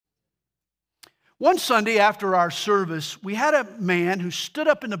One Sunday after our service, we had a man who stood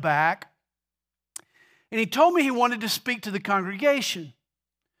up in the back, and he told me he wanted to speak to the congregation.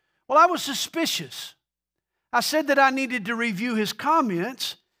 Well, I was suspicious. I said that I needed to review his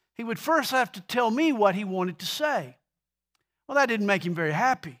comments. He would first have to tell me what he wanted to say. Well, that didn't make him very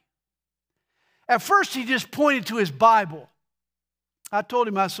happy. At first, he just pointed to his Bible. I told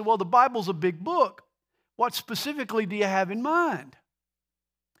him, I said, well, the Bible's a big book. What specifically do you have in mind?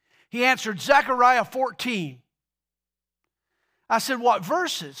 He answered, Zechariah 14. I said, what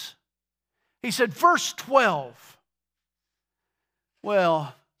verses? He said, verse 12.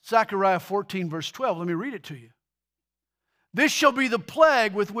 Well, Zechariah 14, verse 12, let me read it to you. This shall be the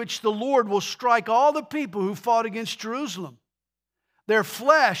plague with which the Lord will strike all the people who fought against Jerusalem. Their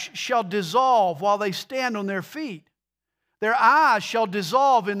flesh shall dissolve while they stand on their feet. Their eyes shall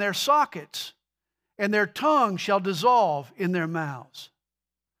dissolve in their sockets, and their tongue shall dissolve in their mouths.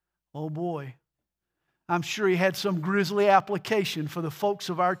 Oh boy, I'm sure he had some grisly application for the folks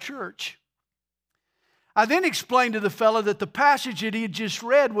of our church. I then explained to the fellow that the passage that he had just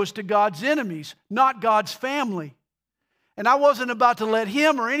read was to God's enemies, not God's family. And I wasn't about to let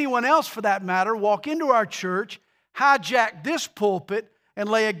him or anyone else for that matter walk into our church, hijack this pulpit, and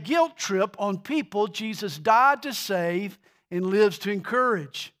lay a guilt trip on people Jesus died to save and lives to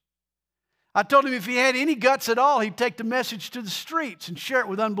encourage. I told him if he had any guts at all, he'd take the message to the streets and share it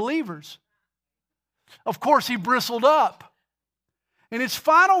with unbelievers. Of course, he bristled up. And his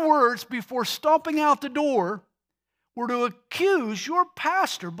final words before stomping out the door were to accuse your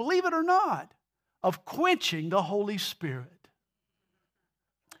pastor, believe it or not, of quenching the Holy Spirit.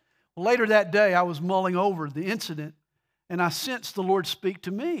 Well, later that day, I was mulling over the incident, and I sensed the Lord speak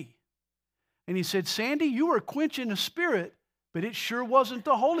to me. And he said, Sandy, you were quenching the Spirit, but it sure wasn't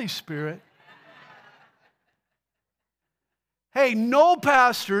the Holy Spirit. Hey, no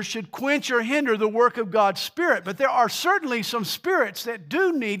pastor should quench or hinder the work of God's Spirit, but there are certainly some spirits that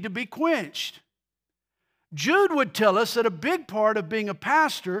do need to be quenched. Jude would tell us that a big part of being a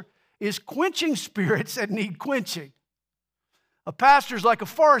pastor is quenching spirits that need quenching. A pastor is like a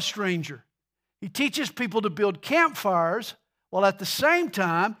forest ranger. He teaches people to build campfires, while at the same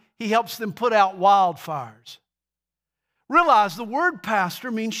time, he helps them put out wildfires. Realize the word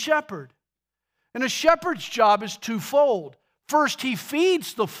pastor means shepherd. And a shepherd's job is twofold. First, he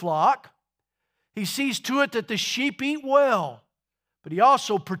feeds the flock. He sees to it that the sheep eat well. But he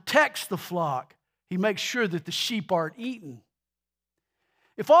also protects the flock. He makes sure that the sheep aren't eaten.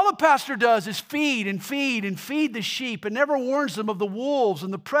 If all the pastor does is feed and feed and feed the sheep and never warns them of the wolves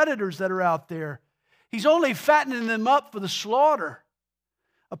and the predators that are out there, he's only fattening them up for the slaughter.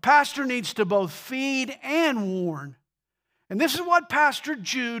 A pastor needs to both feed and warn. And this is what Pastor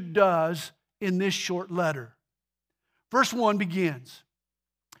Jude does in this short letter. Verse 1 begins,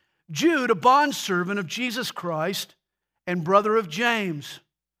 Jude, a bondservant of Jesus Christ and brother of James.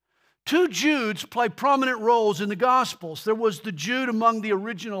 Two Judes play prominent roles in the Gospels. There was the Jude among the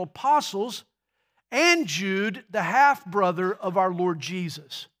original apostles and Jude, the half-brother of our Lord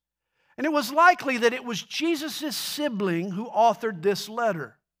Jesus. And it was likely that it was Jesus' sibling who authored this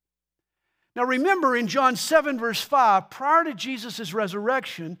letter. Now remember in John 7 verse 5, prior to Jesus'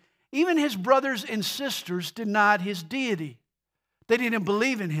 resurrection, even his brothers and sisters denied his deity. They didn't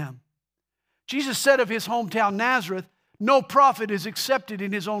believe in him. Jesus said of his hometown Nazareth, no prophet is accepted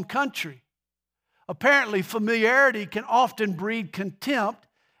in his own country. Apparently, familiarity can often breed contempt,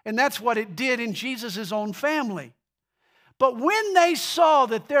 and that's what it did in Jesus' own family. But when they saw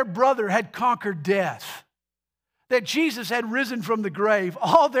that their brother had conquered death, that Jesus had risen from the grave,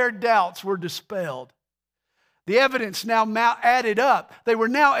 all their doubts were dispelled. The evidence now added up. They were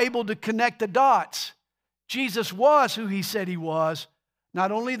now able to connect the dots. Jesus was who he said he was,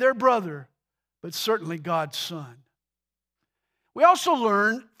 not only their brother, but certainly God's son. We also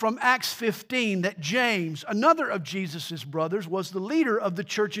learn from Acts 15 that James, another of Jesus' brothers, was the leader of the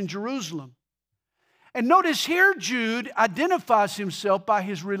church in Jerusalem. And notice here Jude identifies himself by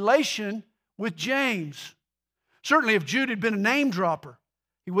his relation with James. Certainly if Jude had been a name dropper,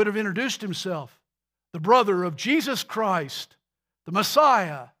 he would have introduced himself. The brother of Jesus Christ, the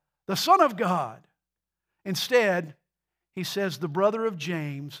Messiah, the Son of God. Instead, he says the brother of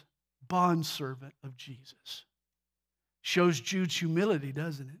James, bondservant of Jesus. Shows Jude's humility,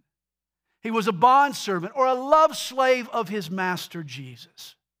 doesn't it? He was a bondservant or a love slave of his master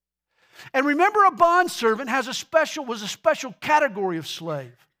Jesus. And remember, a bondservant was a special category of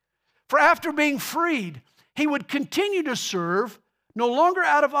slave. For after being freed, he would continue to serve, no longer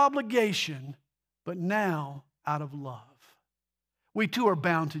out of obligation, but now out of love. We too are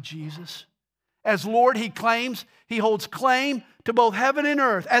bound to Jesus. As Lord, He claims He holds claim to both heaven and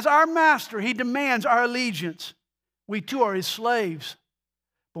earth. As our master, He demands our allegiance. We too are His slaves.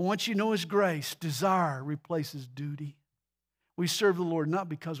 But once you know His grace, desire replaces duty. We serve the Lord not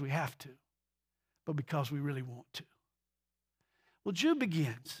because we have to, but because we really want to. Well, Jude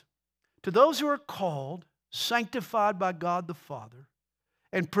begins. To those who are called, sanctified by God the Father,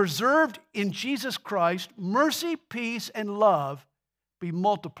 and preserved in Jesus Christ, mercy, peace, and love be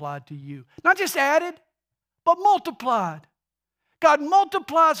multiplied to you. Not just added, but multiplied. God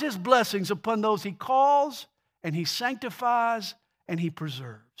multiplies His blessings upon those He calls, and He sanctifies, and He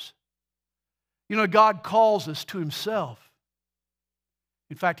preserves. You know, God calls us to Himself.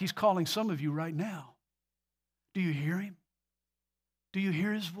 In fact, He's calling some of you right now. Do you hear Him? Do you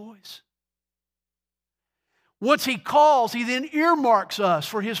hear His voice? Once He calls, He then earmarks us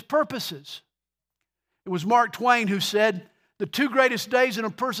for His purposes. It was Mark Twain who said, the two greatest days in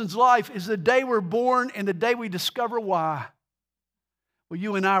a person's life is the day we're born and the day we discover why. Well,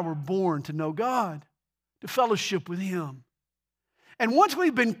 you and I were born to know God, to fellowship with Him. And once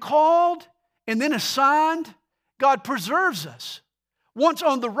we've been called and then assigned, God preserves us. Once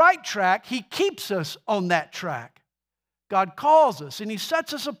on the right track, He keeps us on that track. God calls us and He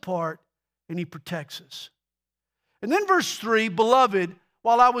sets us apart and He protects us. And then verse 3, beloved,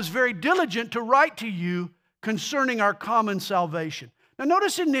 while I was very diligent to write to you concerning our common salvation. Now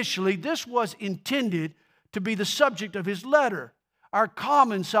notice initially this was intended to be the subject of his letter, our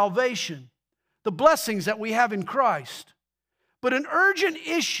common salvation, the blessings that we have in Christ. But an urgent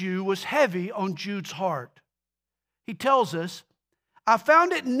issue was heavy on Jude's heart. He tells us, I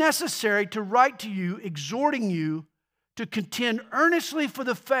found it necessary to write to you, exhorting you to contend earnestly for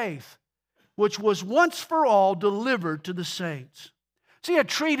the faith which was once for all delivered to the saints. See, a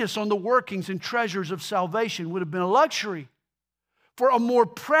treatise on the workings and treasures of salvation would have been a luxury. For a more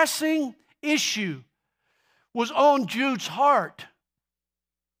pressing issue was on Jude's heart.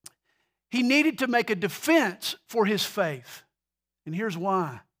 He needed to make a defense for his faith. And here's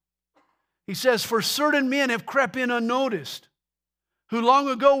why. He says, for certain men have crept in unnoticed, who long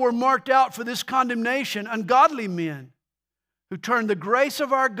ago were marked out for this condemnation, ungodly men, who turn the grace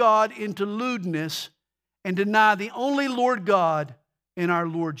of our God into lewdness and deny the only Lord God in our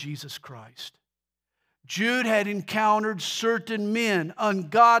Lord Jesus Christ. Jude had encountered certain men,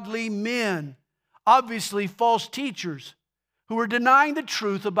 ungodly men, obviously false teachers, who were denying the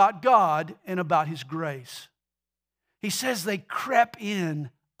truth about God and about His grace. He says they crept in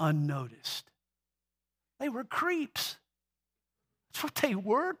unnoticed. They were creeps. That's what they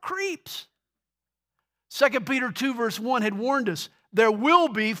were, creeps. 2 Peter 2 verse 1 had warned us, there will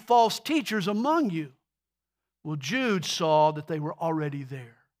be false teachers among you. Well, Jude saw that they were already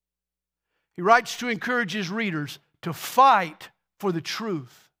there. He writes to encourage his readers to fight for the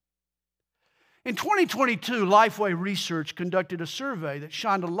truth. In 2022, Lifeway Research conducted a survey that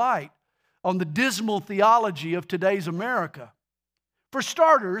shined a light on the dismal theology of today's America. For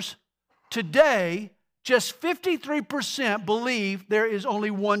starters, today, just 53% believe there is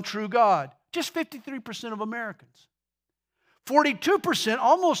only one true God. Just 53% of Americans. 42%,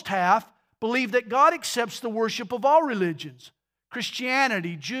 almost half, believe that God accepts the worship of all religions,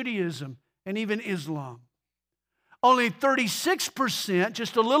 Christianity, Judaism, and even Islam. Only 36%,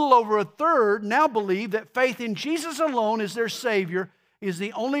 just a little over a third, now believe that faith in Jesus alone as their Savior is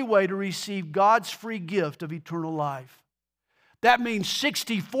the only way to receive God's free gift of eternal life. That means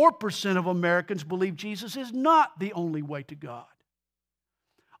 64% of Americans believe Jesus is not the only way to God.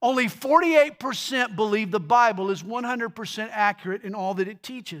 Only 48% believe the Bible is 100% accurate in all that it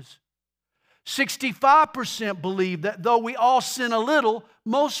teaches. 65% believe that though we all sin a little,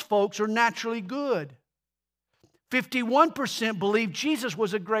 most folks are naturally good. 51% believe Jesus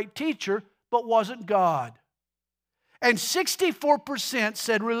was a great teacher, but wasn't God. And 64%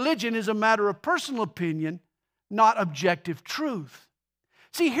 said religion is a matter of personal opinion, not objective truth.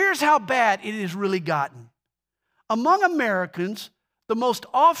 See, here's how bad it has really gotten. Among Americans, the most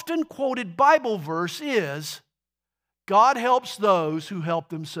often quoted Bible verse is, God helps those who help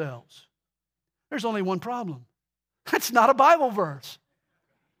themselves. There's only one problem. That's not a Bible verse.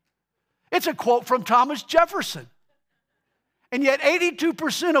 It's a quote from Thomas Jefferson. And yet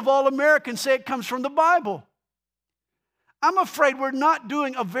 82% of all Americans say it comes from the Bible. I'm afraid we're not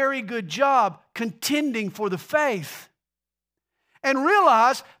doing a very good job contending for the faith. And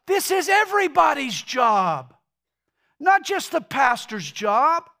realize this is everybody's job. Not just the pastor's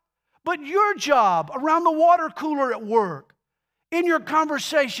job, but your job around the water cooler at work, in your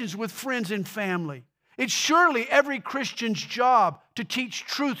conversations with friends and family. It's surely every Christian's job to teach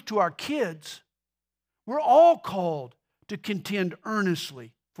truth to our kids. We're all called to contend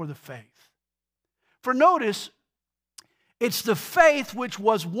earnestly for the faith. For notice, it's the faith which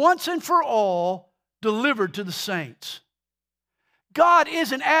was once and for all delivered to the saints. God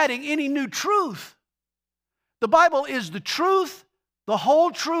isn't adding any new truth. The Bible is the truth, the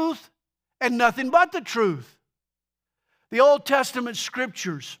whole truth, and nothing but the truth. The Old Testament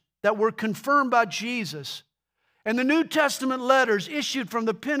scriptures that were confirmed by Jesus and the New Testament letters issued from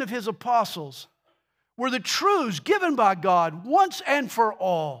the pen of his apostles were the truths given by God once and for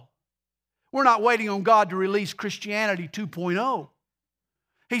all. We're not waiting on God to release Christianity 2.0.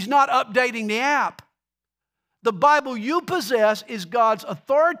 He's not updating the app. The Bible you possess is God's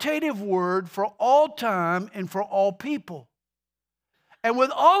authoritative word for all time and for all people. And with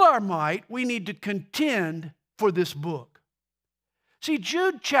all our might, we need to contend for this book. See,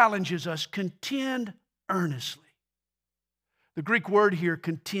 Jude challenges us, contend earnestly. The Greek word here,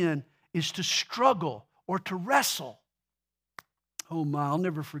 contend, is to struggle or to wrestle. Oh my, I'll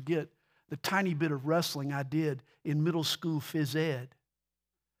never forget the tiny bit of wrestling I did in middle school phys ed.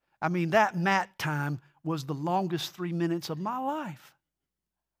 I mean, that mat time was the longest 3 minutes of my life.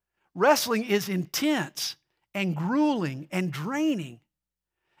 Wrestling is intense and grueling and draining.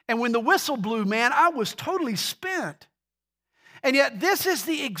 And when the whistle blew, man, I was totally spent. And yet this is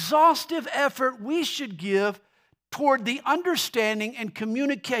the exhaustive effort we should give toward the understanding and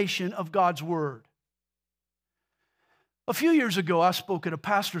communication of God's Word. A few years ago, I spoke at a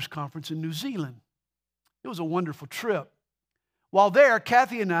pastor's conference in New Zealand. It was a wonderful trip. While there,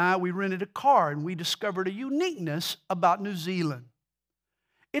 Kathy and I, we rented a car and we discovered a uniqueness about New Zealand.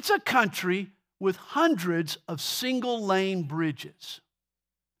 It's a country with hundreds of single-lane bridges.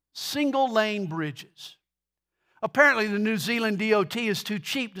 Single-lane bridges. Apparently, the New Zealand DOT is too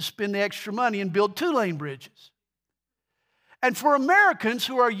cheap to spend the extra money and build 2-lane bridges. And for Americans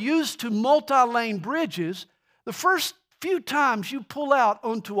who are used to multi-lane bridges, the first few times you pull out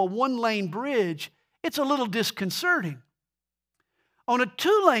onto a 1-lane bridge, it's a little disconcerting. On a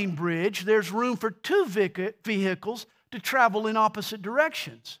 2-lane bridge, there's room for 2 vehicles to travel in opposite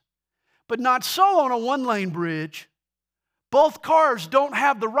directions. But not so on a 1-lane bridge. Both cars don't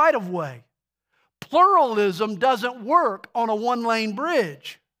have the right-of-way. Pluralism doesn't work on a 1-lane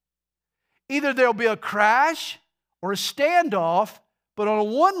bridge. Either there'll be a crash or a standoff, but on a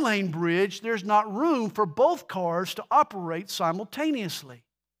 1-lane bridge, there's not room for both cars to operate simultaneously.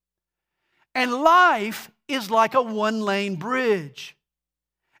 And life is like a 1-lane bridge.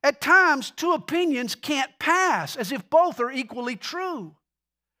 At times, 2 opinions can't pass, as if both are equally true.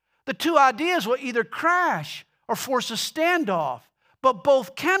 The 2 ideas will either crash or force a standoff, but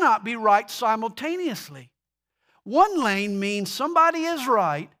both cannot be right simultaneously. 1 lane means somebody is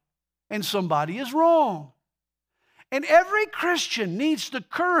right and somebody is wrong. And every Christian needs the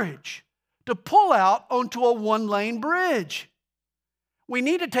courage to pull out onto a 1-lane bridge. We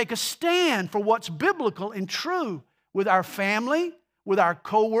need to take a stand for what's biblical and true with our family, with our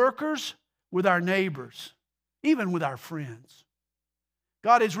coworkers, with our neighbors, even with our friends.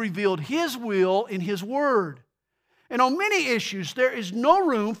 God has revealed His will in His Word. And on many issues, there is no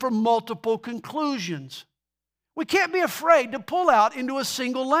room for multiple conclusions. We can't be afraid to pull out into a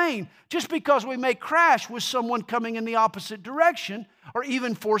single lane just because we may crash with someone coming in the opposite direction or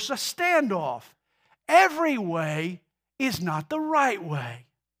even force a standoff. Every way is not the right way.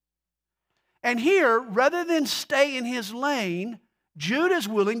 And here, rather than stay in his lane, Jude is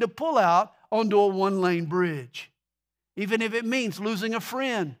willing to pull out onto a 1-lane bridge, even if it means losing a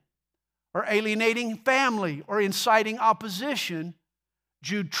friend or alienating family or inciting opposition.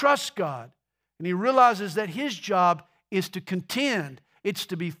 Jude trusts God. And he realizes that his job is to contend. It's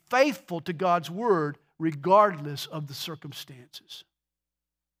to be faithful to God's word regardless of the circumstances.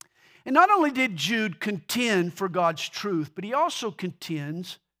 And not only did Jude contend for God's truth, but he also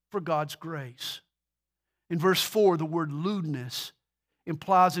contends for God's grace. In verse 4, the word lewdness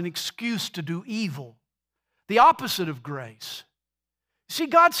implies an excuse to do evil, the opposite of grace. See,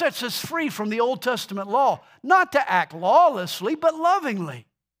 God sets us free from the Old Testament law, not to act lawlessly, but lovingly.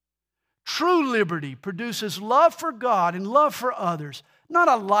 True liberty produces love for God and love for others, not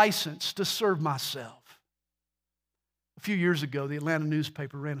a license to serve myself. A few years ago, the Atlanta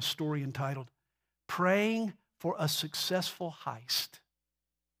newspaper ran a story entitled, "Praying for a Successful Heist."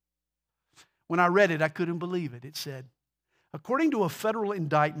 When I read it, I couldn't believe it. It said, according to a federal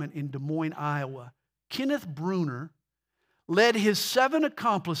indictment in Des Moines, Iowa, Kenneth Bruner led his 7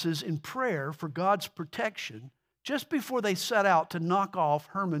 accomplices in prayer for God's protection just before they set out to knock off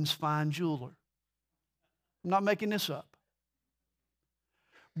Herman's fine jeweler. I'm not making this up.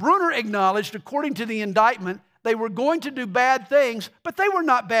 Bruner acknowledged, according to the indictment, they were going to do bad things, but they were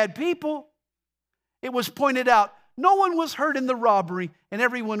not bad people. It was pointed out no one was hurt in the robbery, and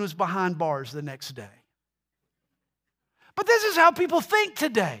everyone was behind bars the next day. But this is how people think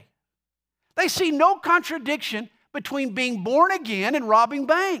today. They see no contradiction between being born again and robbing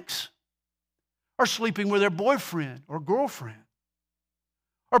banks, or sleeping with their boyfriend or girlfriend,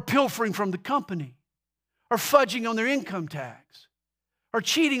 or pilfering from the company, or fudging on their income tax, or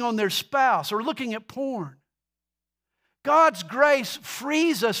cheating on their spouse, or looking at porn. God's grace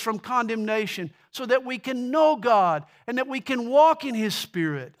frees us from condemnation so that we can know God and that we can walk in His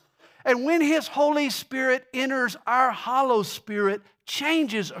Spirit. And when His Holy Spirit enters our hollow spirit,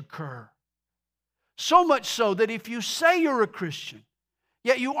 changes occur. So much so that if you say you're a Christian,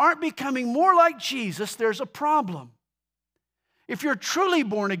 yet you aren't becoming more like Jesus, there's a problem. If you're truly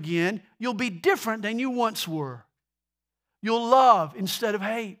born again, you'll be different than you once were. You'll love instead of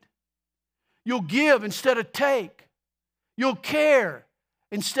hate. You'll give instead of take. You'll care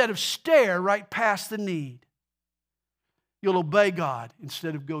instead of stare right past the need. You'll obey God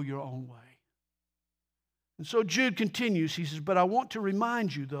instead of go your own way. And so Jude continues. He says, but I want to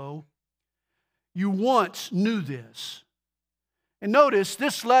remind you, though, you once knew this. And notice,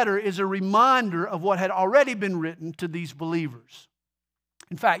 this letter is a reminder of what had already been written to these believers.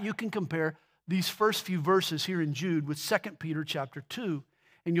 In fact, you can compare these first few verses here in Jude with 2 Peter chapter 2,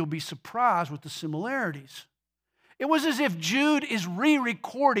 and you'll be surprised with the similarities. It was as if Jude is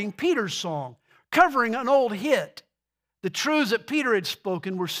re-recording Peter's song, covering an old hit. The truths that Peter had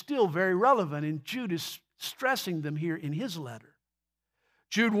spoken were still very relevant, and Jude is stressing them here in his letter.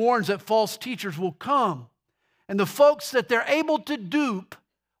 Jude warns that false teachers will come, and the folks that they're able to dupe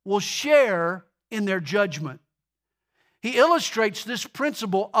will share in their judgment. He illustrates this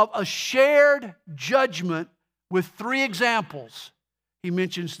principle of a shared judgment with 3 examples. He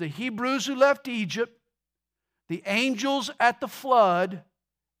mentions the Hebrews who left Egypt, the angels at the flood,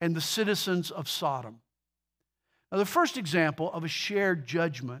 and the citizens of Sodom. Now, the first example of a shared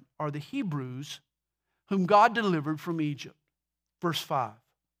judgment are the Hebrews whom God delivered from Egypt. Verse 5.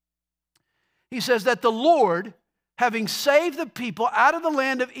 He says that the Lord, having saved the people out of the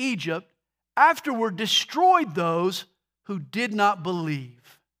land of Egypt, afterward destroyed those who did not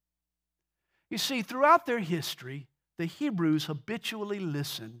believe. You see, throughout their history, the Hebrews habitually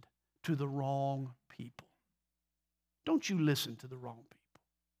listened to the wrong people. Don't you listen to the wrong people.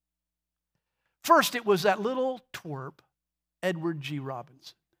 First, it was that little twerp, Edward G.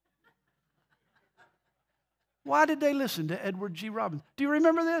 Robinson. Why did they listen to Edward G. Robinson? Do you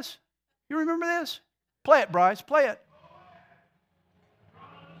remember this? You remember this? Play it, Bryce. Play it.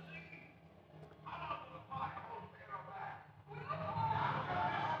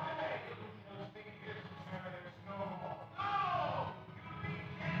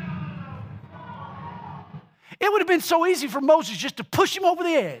 It would have been so easy for Moses just to push him over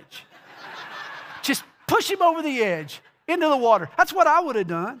the edge. Just push him over the edge into the water. That's what I would have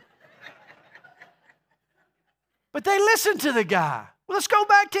done. But they listened to the guy. Well, let's go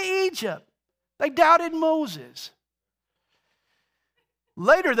back to Egypt. They doubted Moses.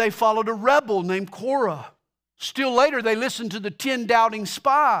 Later, they followed a rebel named Korah. Still later, they listened to the 10 doubting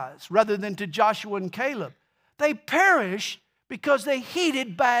spies rather than to Joshua and Caleb. They perished because they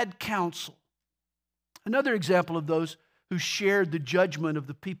heeded bad counsel. Another example of those who shared the judgment of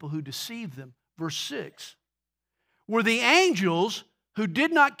the people who deceived them, verse 6, were the angels who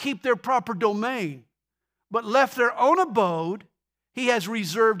did not keep their proper domain, but left their own abode. He has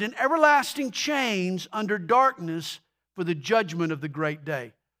reserved in everlasting chains under darkness for the judgment of the great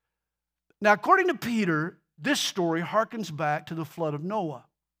day. Now, according to Peter, this story harkens back to the flood of Noah.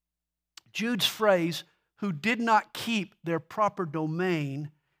 Jude's phrase, who did not keep their proper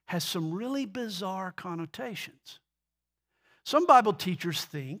domain, has some really bizarre connotations. Some Bible teachers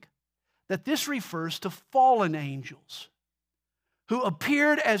think that this refers to fallen angels who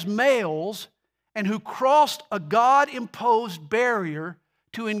appeared as males and who crossed a God-imposed barrier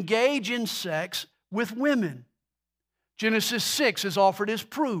to engage in sex with women. Genesis 6 is offered as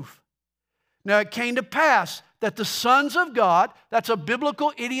proof. Now it came to pass that the sons of God, that's a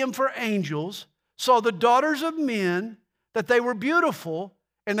biblical idiom for angels, saw the daughters of men, that they were beautiful,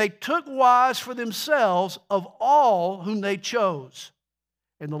 and they took wives for themselves of all whom they chose.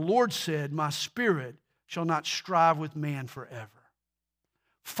 And the Lord said, my spirit shall not strive with man forever.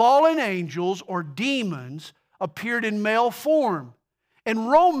 Fallen angels or demons appeared in male form and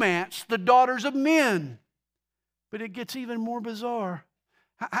romanced the daughters of men. But it gets even more bizarre.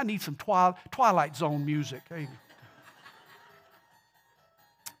 I need some Twilight Zone music. Hey.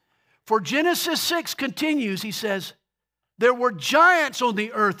 For Genesis 6 continues, he says, there were giants on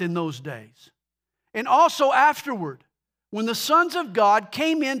the earth in those days, and also afterward, when the sons of God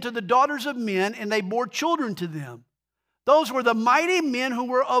came in to the daughters of men, and they bore children to them. Those were the mighty men who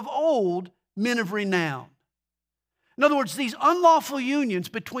were of old, men of renown. In other words, these unlawful unions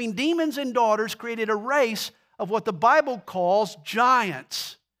between demons and daughters created a race of what the Bible calls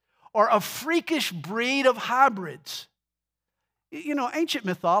giants, or a freakish breed of hybrids. You know, ancient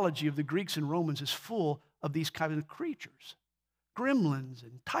mythology of the Greeks and Romans is full of these kinds of creatures. Gremlins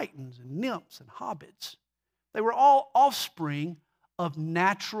and titans and nymphs and hobbits. They were all offspring of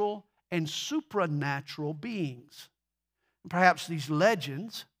natural and supernatural beings. Perhaps these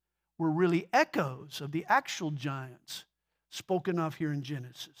legends were really echoes of the actual giants spoken of here in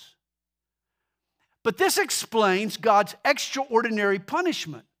Genesis. But this explains God's extraordinary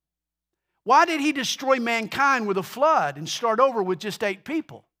punishment. Why did he destroy mankind with a flood and start over with just 8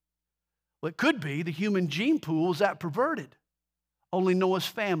 people? Well, it could be the human gene pool was that perverted. Only Noah's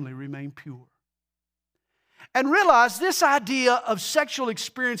family remained pure. And realize this idea of sexual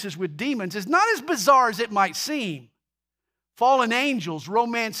experiences with demons is not as bizarre as it might seem. Fallen angels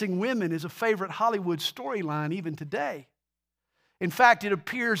romancing women is a favorite Hollywood storyline even today. In fact, it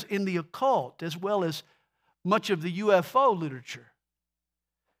appears in the occult as well as much of the UFO literature.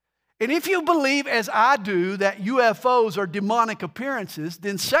 And if you believe, as I do, that UFOs are demonic appearances,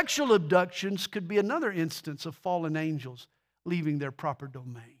 then sexual abductions could be another instance of fallen angels leaving their proper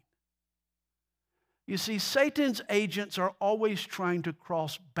domain. You see, Satan's agents are always trying to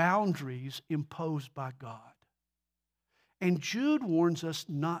cross boundaries imposed by God. And Jude warns us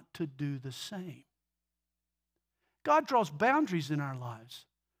not to do the same. God draws boundaries in our lives,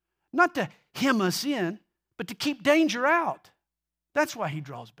 not to hem us in, but to keep danger out. That's why he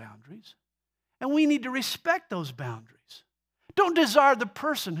draws boundaries. And we need to respect those boundaries. Don't desire the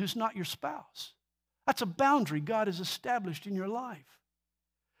person who's not your spouse. That's a boundary God has established in your life.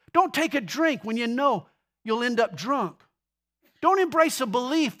 Don't take a drink when you know you'll end up drunk. Don't embrace a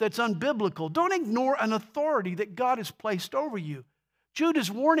belief that's unbiblical. Don't ignore an authority that God has placed over you. Jude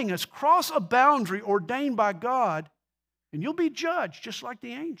is warning us, cross a boundary ordained by God, and you'll be judged just like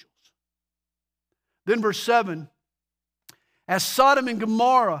the angels. Then verse 7, as Sodom and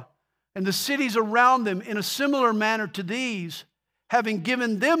Gomorrah and the cities around them in a similar manner to these, having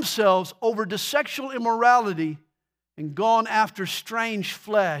given themselves over to sexual immorality and gone after strange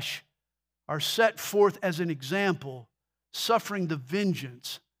flesh, are set forth as an example, suffering the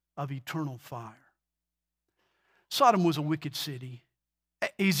vengeance of eternal fire. Sodom was a wicked city.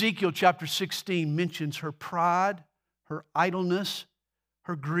 Ezekiel chapter 16 mentions her pride, her idleness,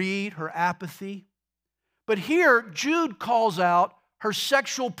 her greed, her apathy. But here, Jude calls out her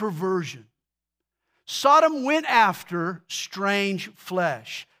sexual perversion. Sodom went after strange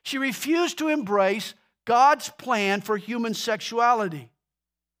flesh. She refused to embrace God's plan for human sexuality.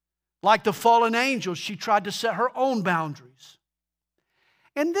 Like the fallen angels, she tried to set her own boundaries.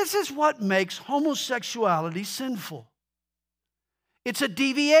 And this is what makes homosexuality sinful. It's a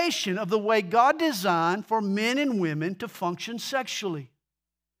deviation of the way God designed for men and women to function sexually.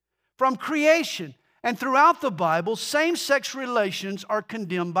 From creation and throughout the Bible, same-sex relations are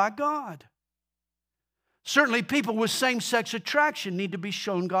condemned by God. Certainly, people with same-sex attraction need to be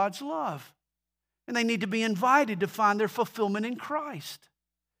shown God's love, and they need to be invited to find their fulfillment in Christ.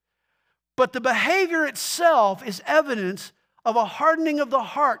 But the behavior itself is evidence of a hardening of the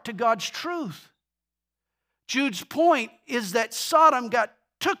heart to God's truth. Jude's point is that Sodom got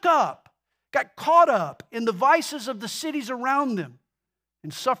caught up in the vices of the cities around them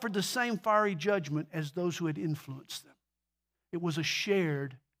and suffered the same fiery judgment as those who had influenced them. It was a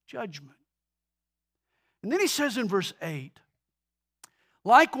shared judgment. And then he says in verse 8,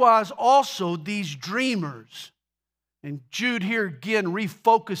 likewise also these dreamers. And Jude here again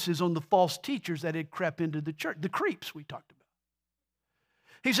refocuses on the false teachers that had crept into the church, the creeps we talked about.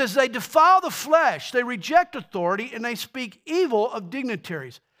 He says, they defile the flesh, they reject authority, and they speak evil of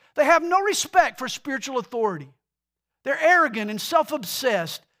dignitaries. They have no respect for spiritual authority. They're arrogant and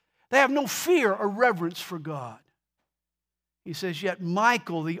self-obsessed. They have no fear or reverence for God. He says, yet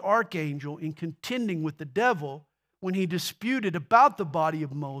Michael, the archangel, in contending with the devil, when he disputed about the body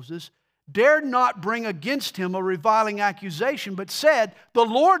of Moses, dared not bring against him a reviling accusation, but said, the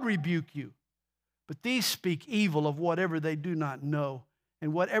Lord rebuke you. But these speak evil of whatever they do not know,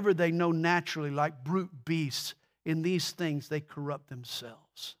 and whatever they know naturally, like brute beasts. In these things they corrupt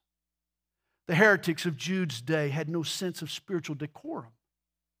themselves. The heretics of Jude's day had no sense of spiritual decorum.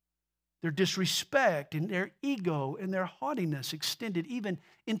 Their disrespect and their ego and their haughtiness extended even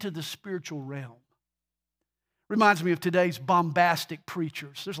into the spiritual realm. Reminds me of today's bombastic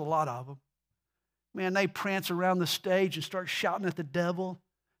preachers. There's a lot of them. Man, they prance around the stage and start shouting at the devil,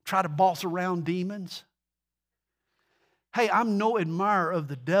 try to boss around demons. Hey, I'm no admirer of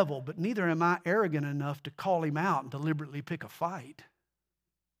the devil, but neither am I arrogant enough to call him out and deliberately pick a fight.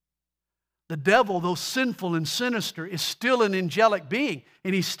 The devil, though sinful and sinister, is still an angelic being,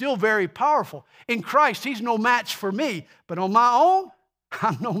 and he's still very powerful. In Christ, he's no match for me, but on my own,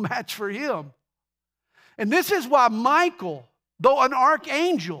 I'm no match for him. And this is why Michael, though an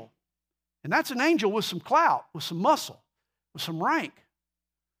archangel, and that's an angel with some clout, with some muscle, with some rank,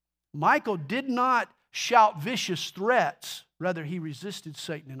 Michael did not shout vicious threats. Rather, he resisted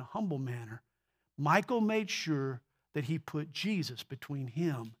Satan in a humble manner. Michael made sure that he put Jesus between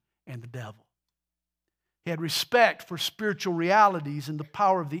him and the devil. He had respect for spiritual realities and the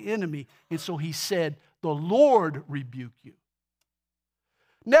power of the enemy, and so he said, "The Lord rebuke you."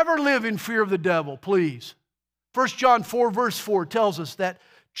 Never live in fear of the devil, please. 1 John 4, verse 4 tells us that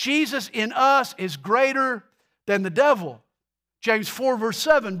Jesus in us is greater than the devil. James 4, verse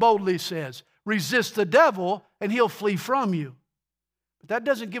 7 boldly says, "Resist the devil and he'll flee from you." But that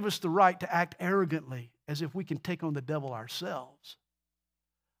doesn't give us the right to act arrogantly as if we can take on the devil ourselves.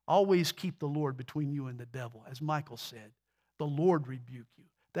 Always keep the Lord between you and the devil. As Michael said, "The Lord rebuke you."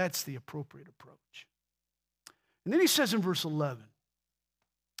 That's the appropriate approach. And then he says in verse 11,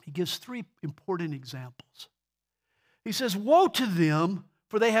 he gives three important examples. He says, "Woe to them,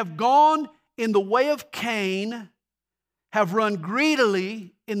 for they have gone in the way of Cain, have run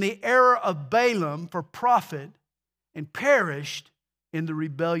greedily in the error of Balaam for profit, and perished in the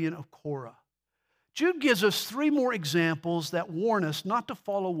rebellion of Korah." Jude gives us three more examples that warn us not to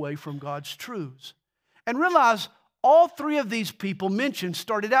fall away from God's truths. And realize all three of these people mentioned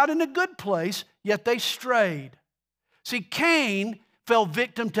started out in a good place, yet they strayed. See, Cain fell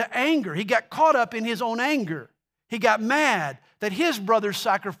victim to anger. He got caught up in his own anger. He got mad that his brother's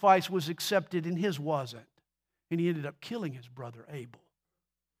sacrifice was accepted and his wasn't. And he ended up killing his brother Abel.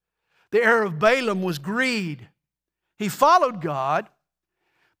 The error of Balaam was greed. He followed God,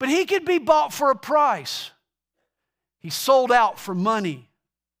 but he could be bought for a price. He sold out for money,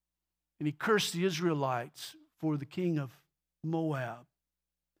 and he cursed the Israelites for the king of Moab.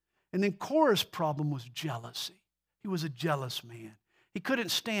 And then Korah's problem was jealousy. He was a jealous man. He couldn't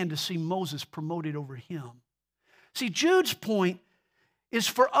stand to see Moses promoted over him. See, Jude's point is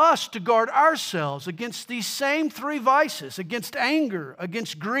for us to guard ourselves against these same three vices, against anger,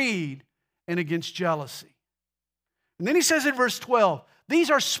 against greed, and against jealousy. And then he says in verse 12, "These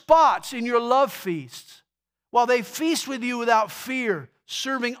are spots in your love feasts, while they feast with you without fear,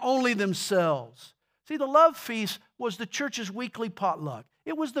 serving only themselves." See, the love feast was the church's weekly potluck.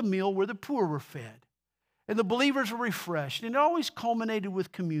 It was the meal where the poor were fed, and the believers were refreshed, and it always culminated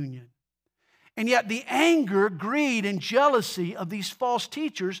with communion. And yet the anger, greed, and jealousy of these false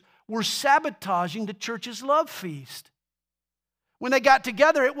teachers were sabotaging the church's love feast. When they got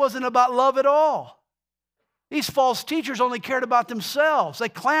together, it wasn't about love at all. These false teachers only cared about themselves. They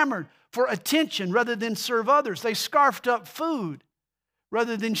clamored for attention rather than serve others. They scarfed up food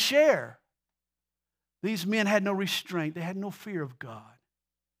rather than share. These men had no restraint. They had no fear of God.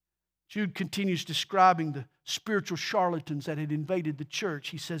 Jude continues describing the spiritual charlatans that had invaded the church.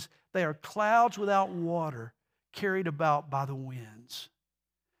 He says, "They are clouds without water, carried about by the winds."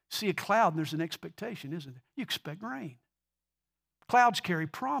 See a cloud and there's an expectation, isn't there? You expect rain. Clouds carry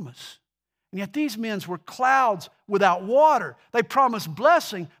promise. And yet these men were clouds without water. They promised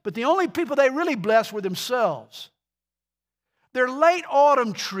blessing, but the only people they really blessed were themselves. They're late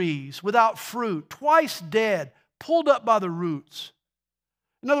autumn trees without fruit, twice dead, pulled up by the roots.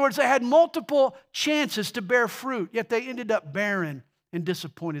 In other words, they had multiple chances to bear fruit, yet they ended up barren and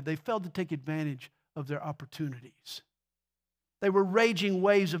disappointed. They failed to take advantage of their opportunities. They were raging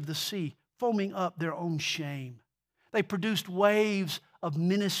waves of the sea, foaming up their own shame. They produced waves of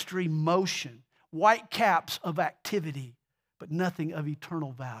ministry motion, white caps of activity, but nothing of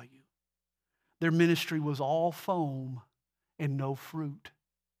eternal value. Their ministry was all foam and no fruit.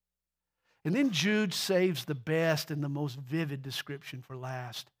 And then Jude saves the best and the most vivid description for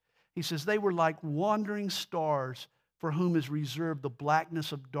last. He says, "They were like wandering stars for whom is reserved the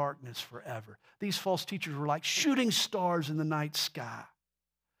blackness of darkness forever." These false teachers were like shooting stars in the night sky,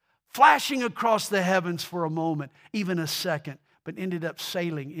 flashing across the heavens for a moment, even a second, but ended up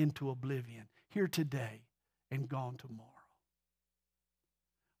sailing into oblivion, here today and gone tomorrow.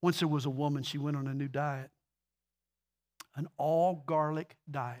 Once there was a woman, she went on a new diet, an all-garlic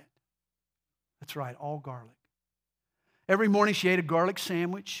diet. That's right, all garlic. Every morning she ate a garlic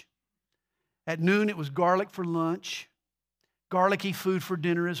sandwich. At noon it was garlic for lunch, garlicky food for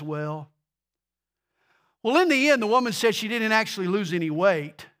dinner as well. Well, in the end, the woman said she didn't actually lose any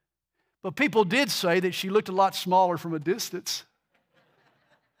weight, but people did say that she looked a lot smaller from a distance.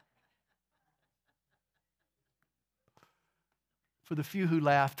 For the few who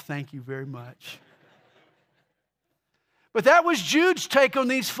laughed, thank you very much. But that was Jude's take on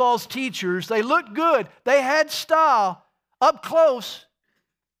these false teachers. They looked good. They had style. Up close,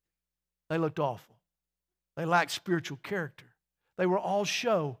 they looked awful. They lacked spiritual character. They were all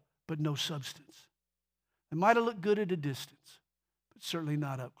show, but no substance. They might have looked good at a distance, but certainly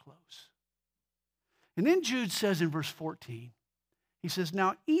not up close. And then Jude says in verse 14, he says,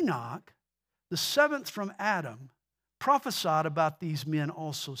 now Enoch, the seventh from Adam, prophesied about these men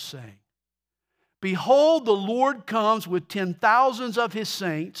also, saying, behold, the Lord comes with 10,000s of his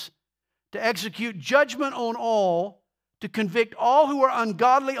saints to execute judgment on all, to convict all who are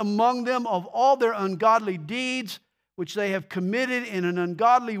ungodly among them of all their ungodly deeds, which they have committed in an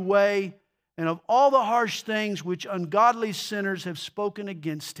ungodly way, and of all the harsh things which ungodly sinners have spoken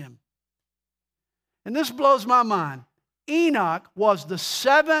against him. And this blows my mind. Enoch was the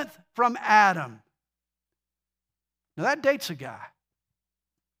seventh from Adam. Now that dates a guy.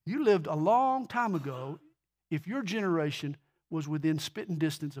 You lived a long time ago if your generation was within spitting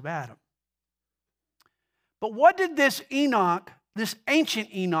distance of Adam. But what did this Enoch, this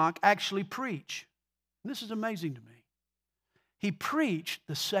ancient Enoch, actually preach? And this is amazing to me. He preached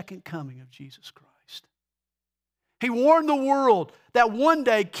the second coming of Jesus Christ. He warned the world that one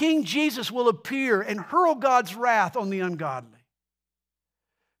day King Jesus will appear and hurl God's wrath on the ungodly.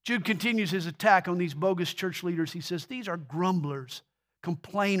 Jude continues his attack on these bogus church leaders. He says, these are grumblers,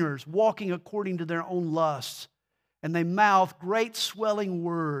 complainers, walking according to their own lusts, and they mouth great swelling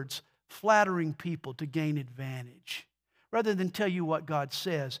words, flattering people to gain advantage. Rather than tell you what God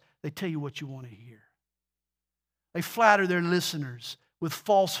says, they tell you what you want to hear. They flatter their listeners with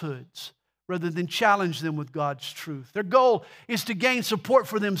falsehoods rather than challenge them with God's truth. Their goal is to gain support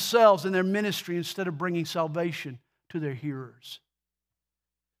for themselves and their ministry instead of bringing salvation to their hearers.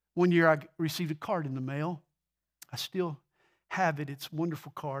 One year I received a card in the mail. I still have it. It's a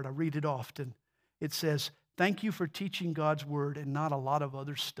wonderful card. I read it often. It says, thank you for teaching God's word and not a lot of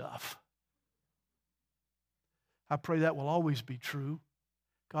other stuff. I pray that will always be true.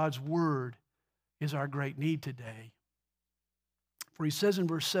 God's word is our great need today. For he says in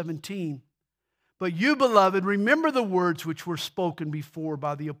verse 17, but you, beloved, remember the words which were spoken before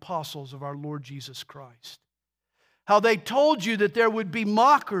by the apostles of our Lord Jesus Christ. How they told you that there would be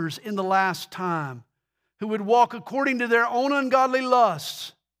mockers in the last time who would walk according to their own ungodly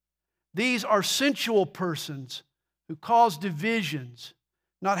lusts. These are sensual persons who cause divisions,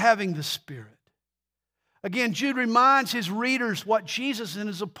 not having the Spirit. Again, Jude reminds his readers what Jesus and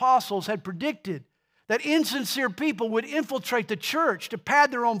his apostles had predicted, that insincere people would infiltrate the church to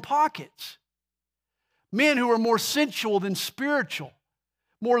pad their own pockets. Men who were more sensual than spiritual,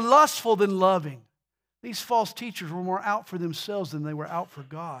 more lustful than loving. These false teachers were more out for themselves than they were out for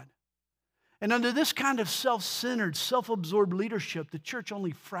God. And under this kind of self-centered, self-absorbed leadership, the church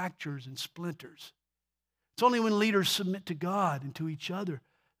only fractures and splinters. It's only when leaders submit to God and to each other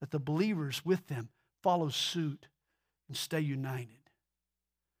that the believers with them follow suit and stay united.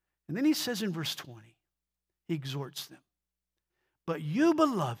 And then he says in verse 20, he exhorts them, but you,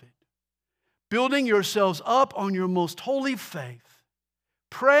 beloved, building yourselves up on your most holy faith,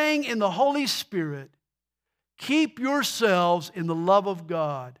 praying in the Holy Spirit, keep yourselves in the love of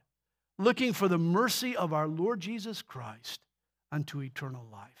God, looking for the mercy of our Lord Jesus Christ unto eternal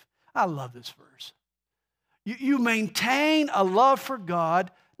life. I love this verse. You maintain a love for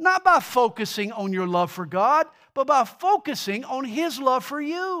God, not by focusing on your love for God, but by focusing on His love for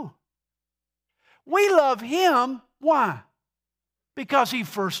you. We love Him. Why? Because He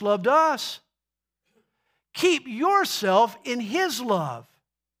first loved us. Keep yourself in His love.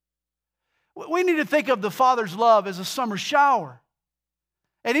 We need to think of the Father's love as a summer shower.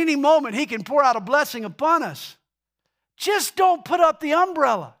 At any moment, He can pour out a blessing upon us. Just don't put up the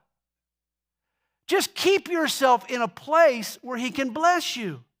umbrella. Just keep yourself in a place where He can bless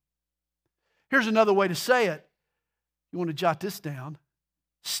you. Here's another way to say it. You want to jot this down.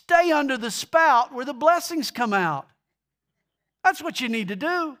 Stay under the spout where the blessings come out. That's what you need to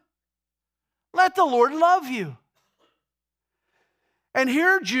do. Let the Lord love you. And here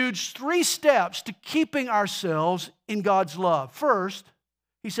are Jude's 3 steps to keeping ourselves in God's love. First,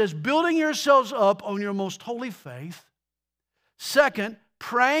 he says, building yourselves up on your most holy faith. Second,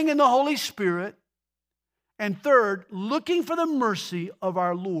 praying in the Holy Spirit. And third, looking for the mercy of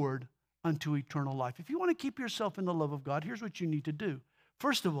our Lord unto eternal life. If you want to keep yourself in the love of God, here's what you need to do.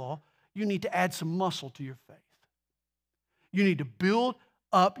 First of all, you need to add some muscle to your faith. You need to build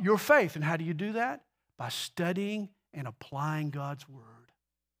up your faith. And how do you do that? By studying and applying God's Word.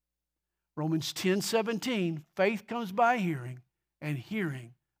 Romans 10:17, faith comes by hearing, and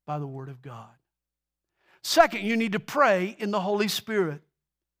hearing by the Word of God. Second, you need to pray in the Holy Spirit.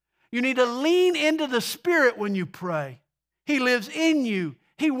 You need to lean into the Spirit when you pray. He lives in you.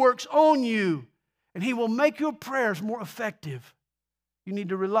 He works on you. And He will make your prayers more effective. You need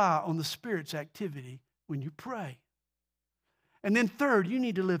to rely on the Spirit's activity when you pray. And then third, you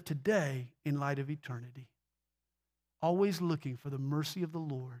need to live today in light of eternity. Always looking for the mercy of the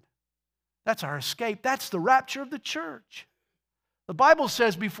Lord. That's our escape. That's the rapture of the church. The Bible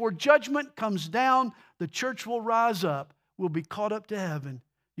says before judgment comes down, the church will rise up, will be caught up to heaven.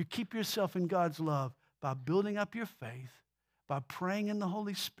 You keep yourself in God's love by building up your faith, by praying in the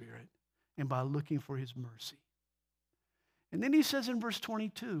Holy Spirit, and by looking for His mercy. And then He says in verse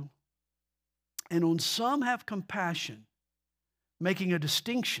 22, and on some have compassion, making a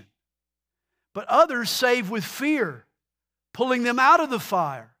distinction, but others save with fear, pulling them out of the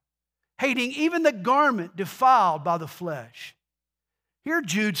fire, hating even the garment defiled by the flesh. Here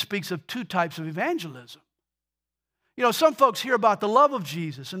Jude speaks of two types of evangelism. You know, some folks hear about the love of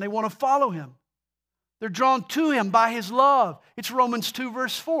Jesus and they want to follow Him. They're drawn to Him by His love. It's Romans 2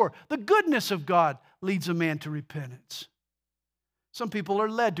 verse 4. The goodness of God leads a man to repentance. Some people are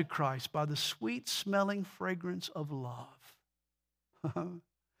led to Christ by the sweet-smelling fragrance of love.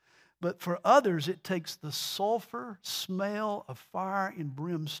 But for others, it takes the sulfur smell of fire and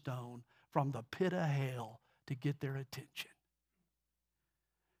brimstone from the pit of hell to get their attention.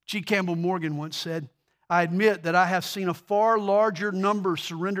 G. Campbell Morgan once said, I admit that I have seen a far larger number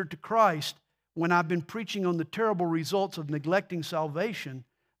surrendered to Christ when I've been preaching on the terrible results of neglecting salvation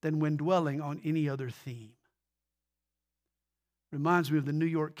than when dwelling on any other theme. Reminds me of the New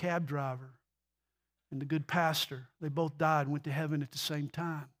York cab driver and the good pastor. They both died and went to heaven at the same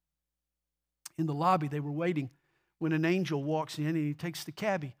time. In the lobby, they were waiting when an angel walks in and he takes the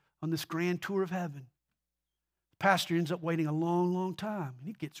cabbie on this grand tour of heaven. The pastor ends up waiting a long, long time, and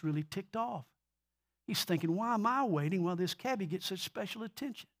he gets really ticked off. He's thinking, why am I waiting while this cabbie gets such special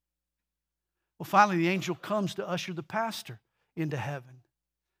attention? Well, finally, the angel comes to usher the pastor into heaven.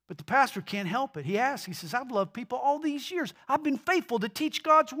 But the pastor can't help it. He asks, he says, I've loved people all these years. I've been faithful to teach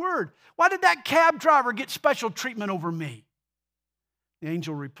God's word. Why did that cab driver get special treatment over me? The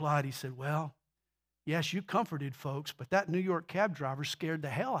angel replied, he said, well, yes, you comforted folks, but that New York cab driver scared the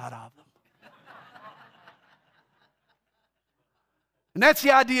hell out of them. And that's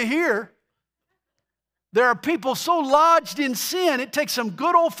the idea here. There are people so lodged in sin, it takes some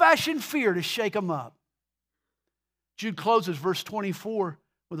good old-fashioned fear to shake them up. Jude closes verse 24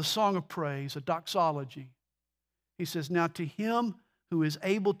 with a song of praise, a doxology. He says, now to Him who is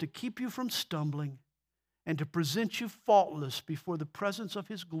able to keep you from stumbling and to present you faultless before the presence of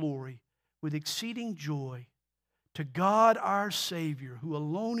His glory with exceeding joy, to God our Savior, who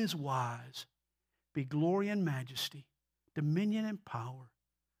alone is wise, be glory and majesty, dominion and power,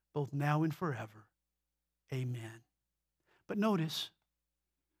 both now and forever. Amen. But notice,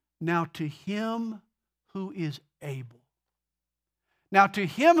 now to Him who is able. Now to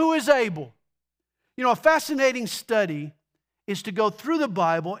Him who is able. You know, a fascinating study is to go through the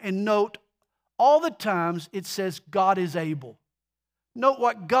Bible and note all the times it says God is able. Note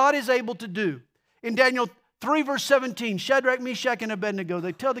what God is able to do. In Daniel 3 verse 17, Shadrach, Meshach, and Abednego,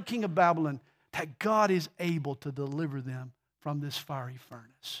 they tell the king of Babylon that God is able to deliver them from this fiery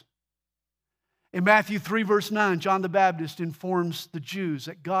furnace. In Matthew 3 verse 9, John the Baptist informs the Jews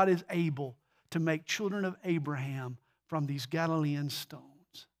that God is able to make children of Abraham from these Galilean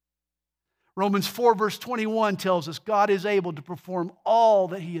stones. Romans 4 verse 21 tells us God is able to perform all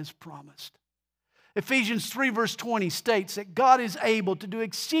that He has promised. Ephesians 3 verse 20 states that God is able to do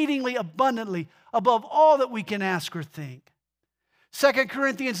exceedingly abundantly above all that we can ask or think. 2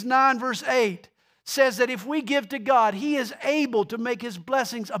 Corinthians 9 verse 8 says that if we give to God, He is able to make His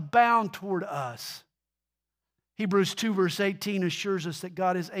blessings abound toward us. Hebrews 2 verse 18 assures us that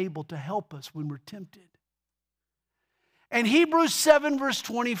God is able to help us when we're tempted. And Hebrews 7 verse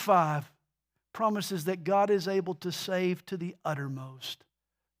 25 promises that God is able to save to the uttermost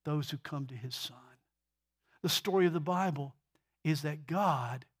those who come to His Son. The story of the Bible is that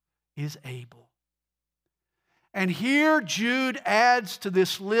God is able. And here Jude adds to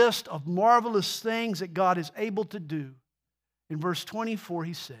this list of marvelous things that God is able to do. In verse 24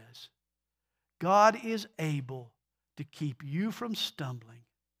 he says, God is able to keep you from stumbling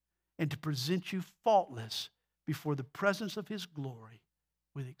and to present you faultless before the presence of His glory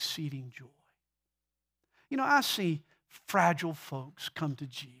with exceeding joy. You know, I see fragile folks come to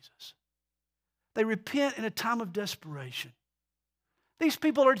Jesus. They repent in a time of desperation. These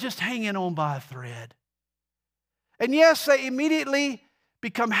people are just hanging on by a thread. And yes, they immediately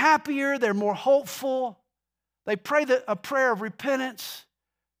become happier. They're more hopeful. They pray a prayer of repentance.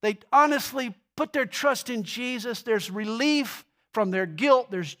 They honestly put their trust in Jesus, there's relief from their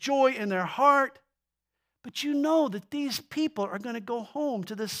guilt, there's joy in their heart. But you know that these people are going to go home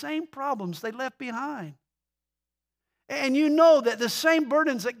to the same problems they left behind. And you know that the same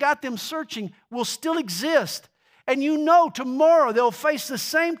burdens that got them searching will still exist. And you know tomorrow they'll face the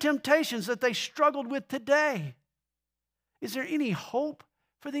same temptations that they struggled with today. Is there any hope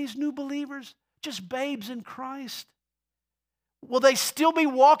for these new believers? Just babes in Christ? Will they still be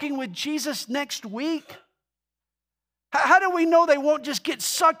walking with Jesus next week? How do we know they won't just get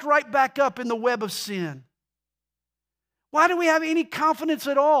sucked right back up in the web of sin? Why do we have any confidence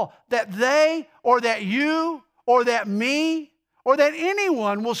at all that they or that you or that me or that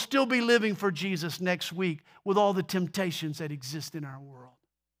anyone will still be living for Jesus next week with all the temptations that exist in our world?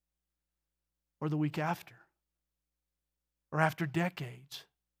 Or the week after? Or after decades?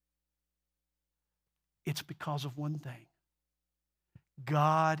 It's because of one thing.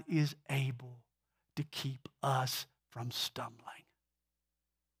 God is able to keep us from stumbling.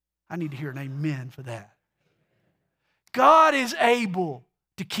 I need to hear an amen for that. God is able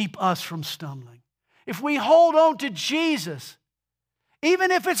to keep us from stumbling. If we hold on to Jesus,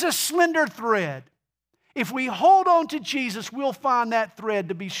 even if it's a slender thread, if we hold on to Jesus, we'll find that thread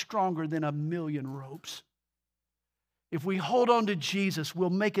to be stronger than 1,000,000 ropes. If we hold on to Jesus, we'll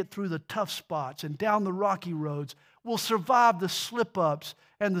make it through the tough spots and down the rocky roads. We'll survive the slip-ups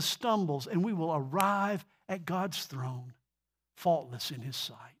and the stumbles, and we will arrive at God's throne, faultless in His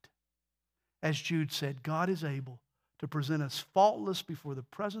sight. As Jude said, God is able to present us faultless before the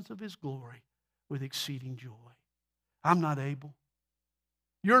presence of His glory with exceeding joy. I'm not able.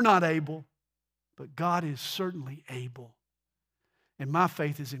 You're not able. But God is certainly able. And my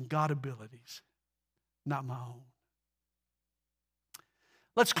faith is in God's abilities, not my own.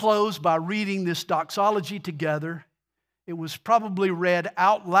 Let's close by reading this doxology together. It was probably read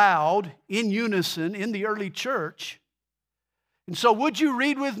out loud in unison in the early church. And so would you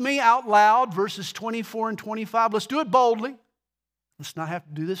read with me out loud verses 24 and 25? Let's do it boldly. Let's not have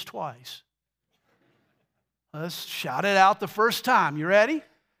to do this twice. Let's shout it out the first time. You ready?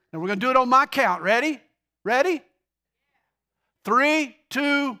 And we're going to do it on my count. Ready? Ready? 3,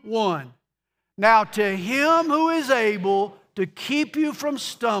 2, 1. Now to Him who is able to keep you from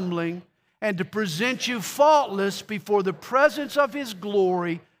stumbling and to present you faultless before the presence of His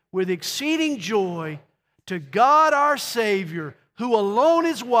glory with exceeding joy, to God our Savior, who alone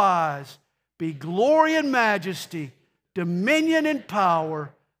is wise, be glory and majesty, dominion and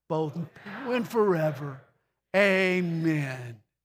power, both now and forever. Amen.